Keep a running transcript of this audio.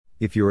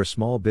If you're a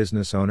small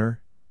business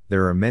owner,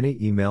 there are many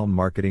email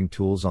marketing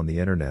tools on the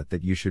internet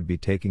that you should be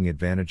taking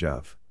advantage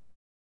of.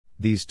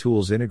 These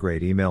tools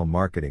integrate email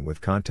marketing with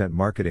content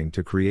marketing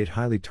to create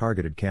highly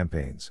targeted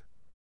campaigns.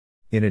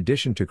 In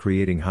addition to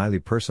creating highly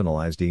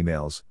personalized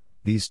emails,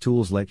 these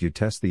tools let you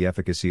test the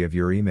efficacy of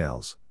your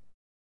emails.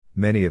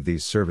 Many of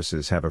these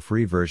services have a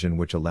free version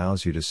which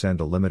allows you to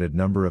send a limited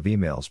number of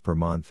emails per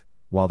month,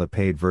 while the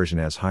paid version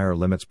has higher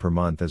limits per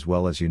month as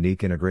well as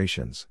unique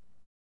integrations.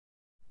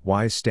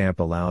 WiseStamp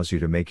allows you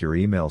to make your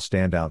email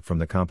stand out from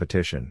the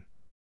competition.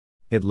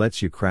 It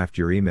lets you craft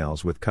your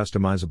emails with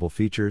customizable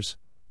features,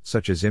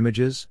 such as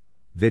images,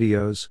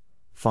 videos,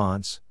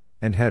 fonts,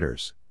 and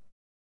headers.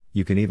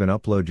 You can even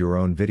upload your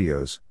own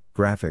videos,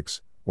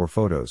 graphics, or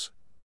photos.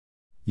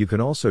 You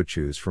can also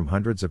choose from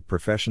hundreds of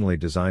professionally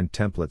designed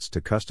templates to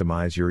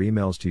customize your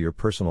emails to your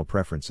personal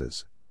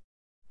preferences.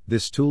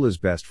 This tool is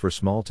best for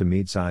small to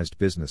mid-sized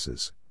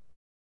businesses.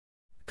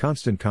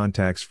 Constant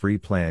Contact's free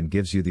plan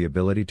gives you the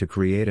ability to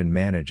create and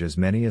manage as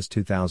many as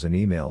 2,000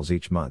 emails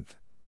each month.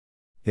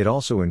 It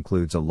also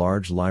includes a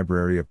large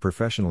library of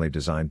professionally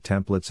designed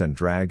templates and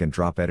drag and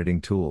drop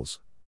editing tools.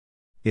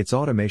 Its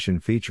automation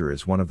feature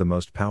is one of the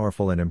most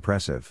powerful and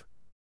impressive.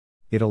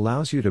 It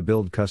allows you to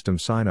build custom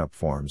sign-up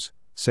forms,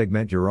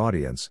 segment your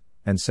audience,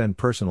 and send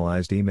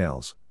personalized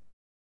emails.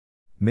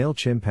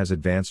 MailChimp has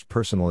advanced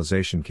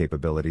personalization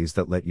capabilities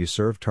that let you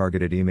serve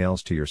targeted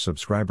emails to your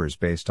subscribers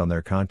based on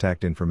their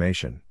contact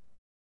information.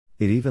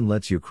 It even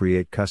lets you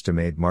create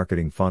custom-made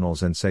marketing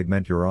funnels and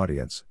segment your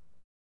audience.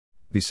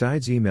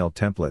 Besides email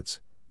templates,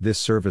 this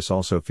service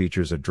also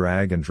features a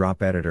drag and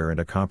drop editor and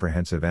a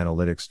comprehensive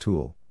analytics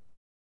tool.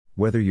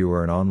 Whether you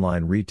are an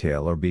online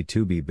retail or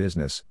B2B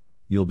business,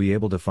 you'll be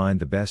able to find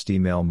the best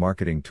email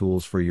marketing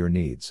tools for your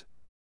needs.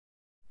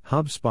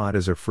 HubSpot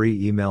is a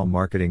free email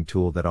marketing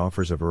tool that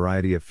offers a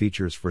variety of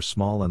features for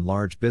small and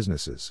large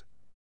businesses.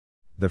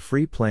 The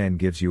free plan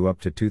gives you up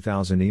to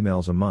 2,000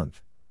 emails a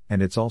month,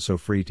 and it's also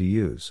free to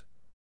use.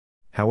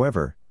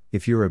 However,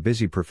 if you're a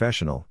busy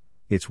professional,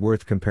 it's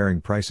worth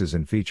comparing prices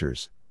and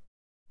features.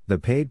 The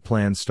paid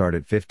plans start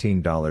at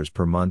 $15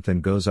 per month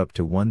and goes up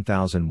to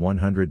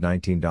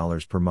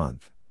 $1,119 per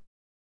month.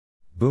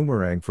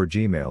 Boomerang for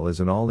Gmail is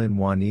an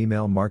all-in-one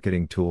email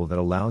marketing tool that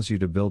allows you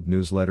to build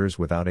newsletters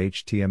without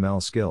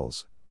HTML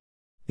skills.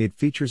 It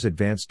features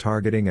advanced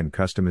targeting and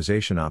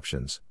customization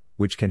options,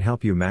 which can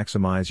help you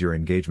maximize your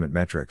engagement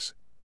metrics.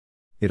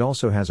 It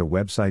also has a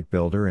website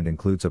builder and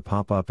includes a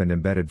pop-up and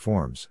embedded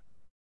forms.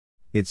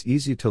 It's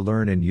easy to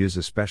learn and use,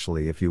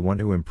 especially if you want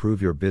to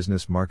improve your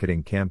business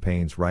marketing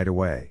campaigns right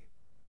away.